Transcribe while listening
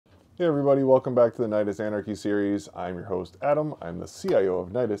Hey everybody, welcome back to the Nyedis Anarchy Series. I'm your host Adam, I'm the CIO of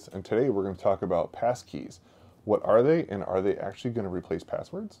Nyedis, and today we're going to talk about passkeys. What are they, and are they actually going to replace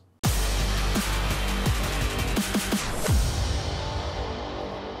passwords?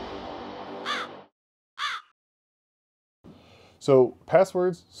 So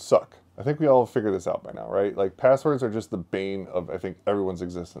passwords suck. I think we all figured this out by now, right? Like passwords are just the bane of, I think, everyone's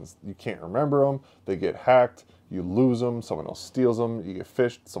existence. You can't remember them, they get hacked, you lose them, someone else steals them, you get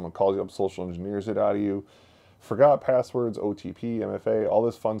phished, someone calls you up, social engineers it out of you. Forgot passwords, OTP, MFA, all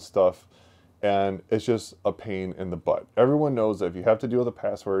this fun stuff, and it's just a pain in the butt. Everyone knows that if you have to deal with a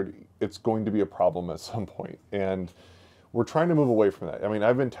password, it's going to be a problem at some point, and we're trying to move away from that. I mean,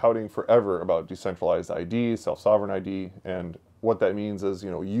 I've been touting forever about decentralized ID, self-sovereign ID, and what that means is,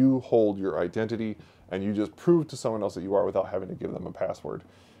 you hold your identity and you just prove to someone else that you are without having to give them a password.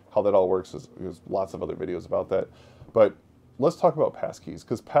 How that all works is, there's lots of other videos about that. But let's talk about passkeys,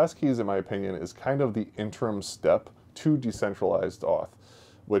 because passkeys, in my opinion, is kind of the interim step to decentralized auth,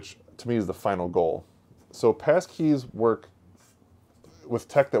 which to me is the final goal. So passkeys work with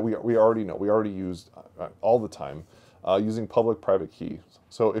tech that we already know, we already use all the time, using public-private keys.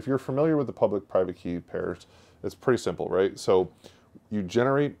 So if you're familiar with the public-private key pairs, it's pretty simple, right? So you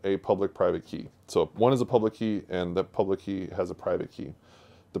generate a public-private key. So one is a public key, and the public key has a private key.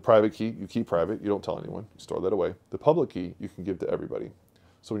 The private key, you keep private, you don't tell anyone, you store that away. The public key, you can give to everybody.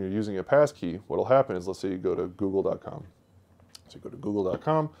 So when you're using a passkey, what'll happen is, let's say you go to google.com. So you go to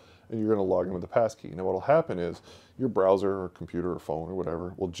google.com, and you're gonna log in with a passkey. Now what'll happen is, your browser or computer or phone or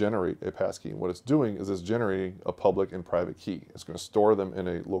whatever will generate a passkey. And what it's doing is it's generating a public and private key. It's gonna store them in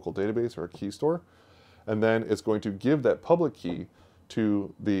a local database or a key store, and then it's going to give that public key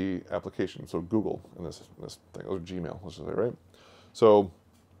to the application. So Google in this thing, or Gmail, let's just say, right? So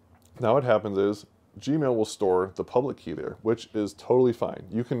now what happens is Gmail will store the public key there, which is totally fine.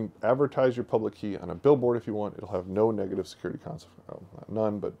 You can advertise your public key on a billboard if you want. It'll have no negative security consequences, well,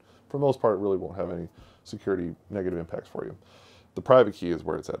 none, but for the most part, it really won't have any security negative impacts for you. The private key is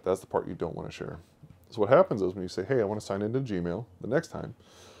where it's at. That's the part you don't want to share. So what happens is when you say, hey, I want to sign into Gmail, the next time,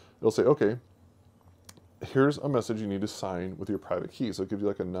 it'll say, okay, here's a message you need to sign with your private key. So it gives you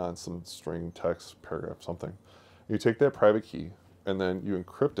like a nonsense string, text, paragraph, something. You take that private key and then you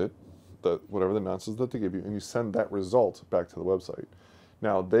encrypt it, whatever the nonsense that they give you, and you send that result back to the website.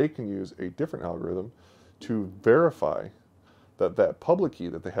 Now they can use a different algorithm to verify that that public key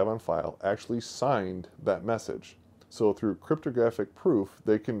that they have on file actually signed that message. So through cryptographic proof,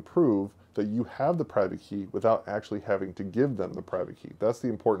 they can prove that you have the private key without actually having to give them the private key. That's the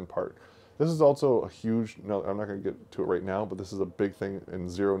important part. This is also a huge, no, I'm not going to get to it right now, but this is a big thing in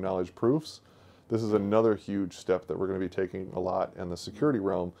zero knowledge proofs. This is another huge step that we're going to be taking a lot in the security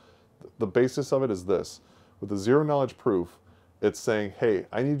realm. The basis of it is this. With the zero knowledge proof, it's saying, hey,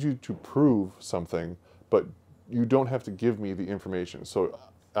 I need you to prove something, but you don't have to give me the information. So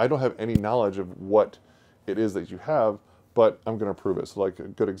I don't have any knowledge of what it is that you have, but I'm going to prove it. So like a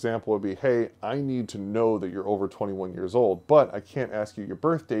good example would be, hey, I need to know that you're over 21 years old, but I can't ask you your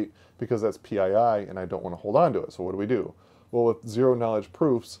birth date because that's PII and I don't want to hold on to it. So what do? Well, with zero knowledge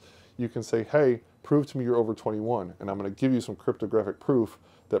proofs, you can say, hey, prove to me you're over 21, and I'm going to give you some cryptographic proof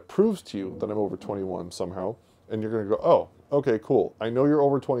that proves to you that I'm over 21 somehow, and you're going to go, oh, okay, cool. I know you're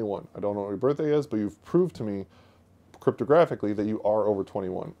over 21. I don't know what your birthday is, but you've proved to me cryptographically that you are over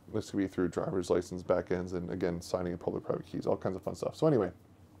 21. This could be through driver's license backends and, again, signing in public-private keys, all kinds of fun stuff. So anyway,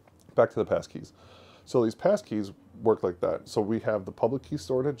 back to the passkeys. So these passkeys work like that. So we have the public key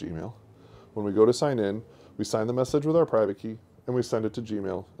stored at Gmail. When we go to sign in, we sign the message with our private key, and we send it to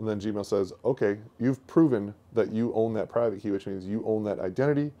Gmail. And then Gmail says, okay, you've proven that you own that private key, which means you own that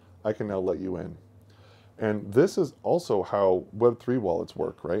identity. I can now let you in. And this is also how Web3 wallets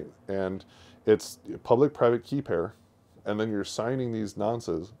work, right? And it's public-private key pair, and then you're signing these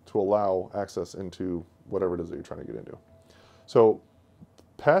nonces to allow access into whatever it is that you're trying to get into. So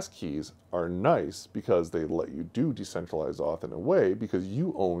passkeys are nice because they let you do decentralized auth in a way because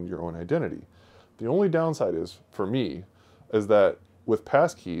you own your own identity. The only downside is, for me, is that with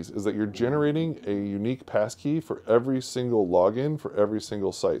passkeys is that you're generating a unique passkey for every single login for every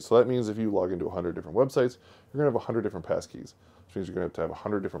single site. So that means if you log into 100 different websites, you're going to have 100 different passkeys, which means you're going to have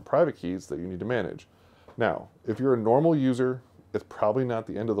 100 different private keys that you need to manage. Now, if you're a normal user, it's probably not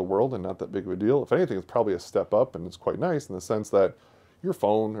the end of the world and not that big of a deal. If anything, it's probably a step up, and it's quite nice in the sense that your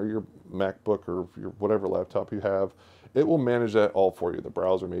phone or your MacBook or your whatever laptop you have, it will manage that all for you. The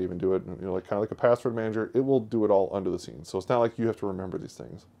browser may even do it, like kind of like a password manager. It will do it all under the scenes. So it's not like you have to remember these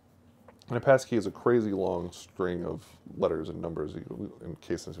things. And a passkey is a crazy long string of letters and numbers in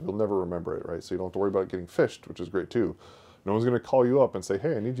cases you'll never remember it, right? So you don't have to worry about it getting phished, which is great too. No one's going to call you up and say,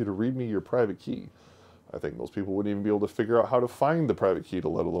 hey, I need you to read me your private key. I think most people wouldn't even be able to figure out how to find the private key to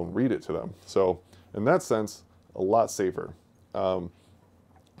let alone read it to them. So in that sense, a lot safer. But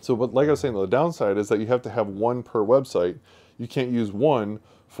like I was saying, the downside is that you have to have one per website. You can't use one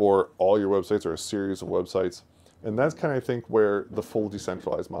for all your websites or a series of websites. And that's kind of, I think, where the full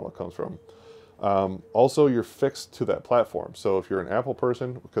decentralized model comes from. Also, you're fixed to that platform. So if you're an Apple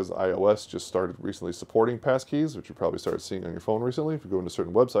person, because iOS just started recently supporting Passkeys, which you probably started seeing on your phone recently, if you go into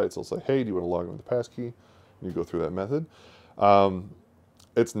certain websites, they'll say, hey, do you want to log in with the passkey? And you go through that method.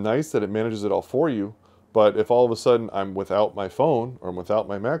 It's nice that it manages it all for you, but if all of a sudden I'm without my phone or I'm without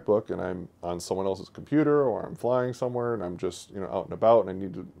my MacBook and I'm on someone else's computer or I'm flying somewhere and I'm just out and about and I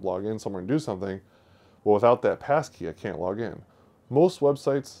need to log in somewhere and do something, well, without that passkey, I can't log in. Most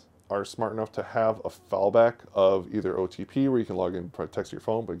websites are smart enough to have a fallback of either OTP where you can log in, text your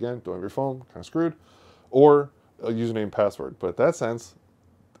phone, but again, don't have your phone, kind of screwed, or a username and password. But in that sense,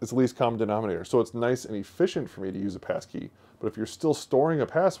 it's the least common denominator. So it's nice and efficient for me to use a passkey. But if you're still storing a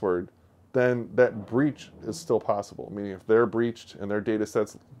password, then that breach is still possible. Meaning if they're breached and their data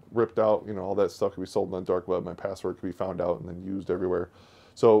sets ripped out, all that stuff could be sold on the dark web, my password could be found out and then used everywhere.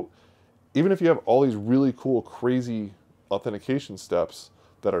 So even if you have all these really cool, crazy authentication steps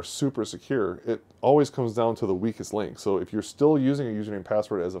that are super secure, it always comes down to the weakest link. So if you're still using a username and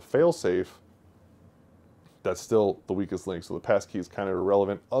password as a failsafe, that's still the weakest link. So the passkey is kind of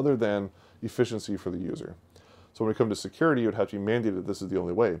irrelevant other than efficiency for the user. So when it comes to security, it would have to be mandated this is the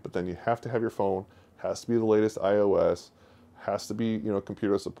only way. But then you have to have your phone, has to be the latest iOS, has to be, a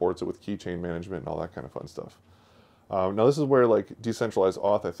computer that supports it with keychain management and all that kind of fun stuff. Now this is where decentralized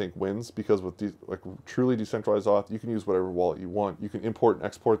auth I think wins, because with truly decentralized auth, you can use whatever wallet you want. You can import and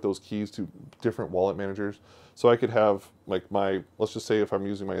export those keys to different wallet managers. So I could have let's just say if I'm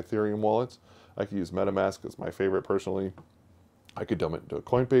using my Ethereum wallets, I could use MetaMask as my favorite personally. I could dump it into a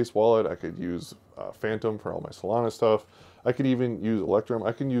Coinbase wallet. I could use Phantom for all my Solana stuff. I could even use Electrum.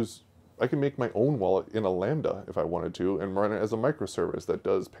 I can make my own wallet in a Lambda if I wanted to and run it as a microservice that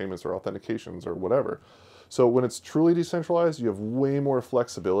does payments or authentications or whatever. So when it's truly decentralized, you have way more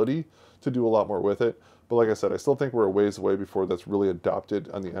flexibility to do a lot more with it. But like I said, I still think we're a ways away before that's really adopted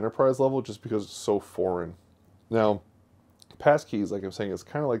on the enterprise level just because it's so foreign. Now, passkeys, like I'm saying, is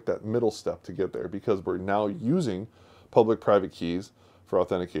kind of like that middle step to get there because we're now using public-private keys for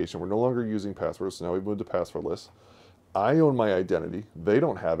authentication. We're no longer using passwords, so now we've moved to passwordless. I own my identity. They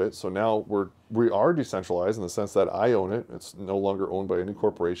don't have it, so now we are decentralized in the sense that I own it. It's no longer owned by any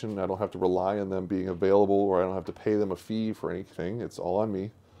corporation. I don't have to rely on them being available, or I don't have to pay them a fee for anything. It's all on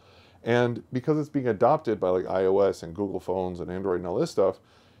me. And because it's being adopted by iOS and Google phones and Android and all this stuff,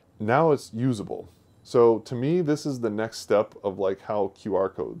 now it's usable. So to me, this is the next step of how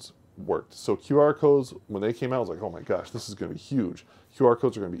QR codes worked. So QR codes, when they came out, I was like, oh my gosh, this is going to be huge. QR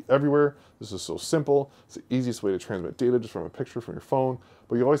codes are going to be everywhere. This is so simple. It's the easiest way to transmit data just from a picture from your phone.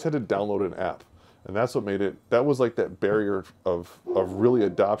 But you always had to download an app. And that's what made it, that was that barrier of really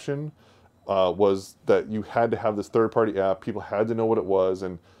adoption, was that you had to have this third-party app. People had to know what it was.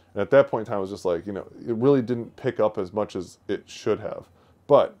 And at that point in time, it was just it really didn't pick up as much as it should have.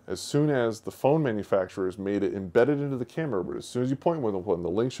 But as soon as the phone manufacturers made it embedded into the camera, but as soon as you point when the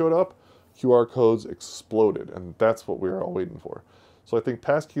link showed up, QR codes exploded, and that's what we were all waiting for. So I think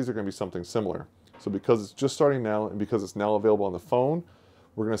passkeys are going to be something similar. So because it's just starting now, and because it's now available on the phone,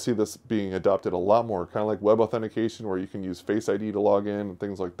 we're going to see this being adopted a lot more, kind of like web authentication, where you can use Face ID to log in and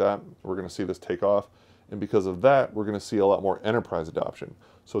things like that. We're going to see this take off. And because of that, we're going to see a lot more enterprise adoption.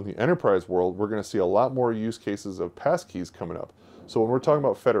 So in the enterprise world, we're going to see a lot more use cases of passkeys coming up. So when we're talking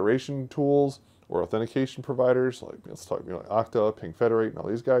about federation tools or authentication providers, let's talk Okta, Ping Federate, and all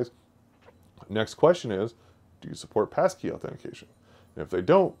these guys, next question is, do you support passkey authentication? And if they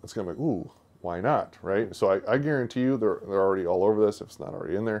don't, it's going to be, ooh, why not, right? So I guarantee you they're already all over this if it's not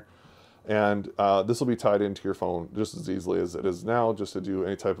already in there. And this will be tied into your phone just as easily as it is now, just to do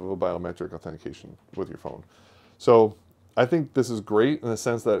any type of a biometric authentication with your phone. So I think this is great in the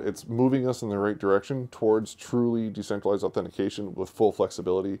sense that it's moving us in the right direction towards truly decentralized authentication with full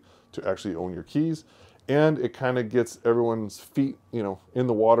flexibility to actually own your keys. And it kind of gets everyone's feet, in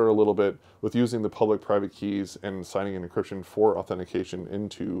the water a little bit with using the public-private keys and signing an encryption for authentication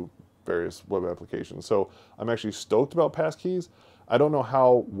into various web applications. So I'm actually stoked about passkeys. I don't know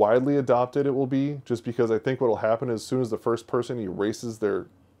how widely adopted it will be, just because I think what will happen is as soon as the first person erases their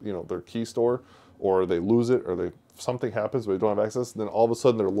key store, or they lose it, or something happens where they don't have access, and then all of a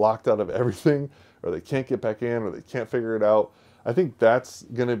sudden they're locked out of everything, or they can't get back in, or they can't figure it out. I think that's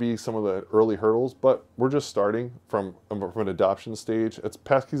going to be some of the early hurdles, but we're just starting from an adoption stage.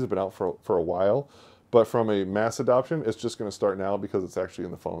 Passkeys have been out for a while, But from a mass adoption, it's just going to start now because it's actually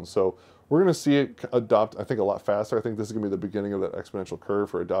in the phone. So we're going to see it adopt, I think, a lot faster. I think this is going to be the beginning of that exponential curve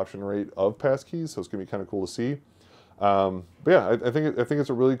for adoption rate of Passkeys. So it's going to be kind of cool to see. But yeah, I think it's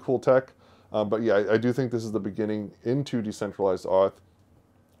a really cool tech. But yeah, I do think this is the beginning into decentralized auth.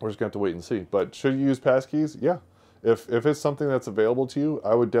 We're just going to have to wait and see. But should you use Passkeys? Yeah. If it's something that's available to you,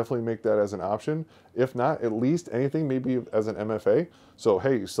 I would definitely make that as an option. If not, at least anything maybe as an MFA. So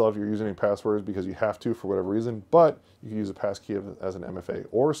hey, you still have your username passwords because you have to for whatever reason, but you can use a passkey as an MFA,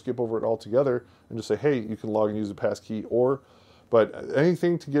 or skip over it altogether and just say, hey, you can log and use a passkey, but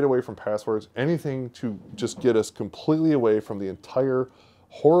anything to get away from passwords, anything to just get us completely away from the entire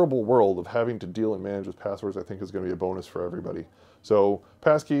horrible world of having to deal and manage with passwords, I think is going to be a bonus for everybody. So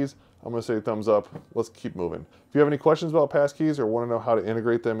Passkeys, I'm going to say thumbs up. Let's keep moving. If you have any questions about Passkeys or want to know how to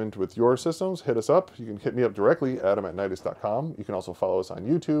integrate them with your systems, hit us up. You can hit me up directly, adam@nyedis.com. You can also follow us on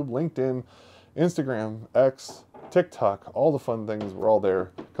YouTube, LinkedIn, Instagram, X, TikTok, all the fun things. We're all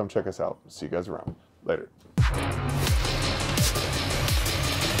there. Come check us out. See you guys around. Later.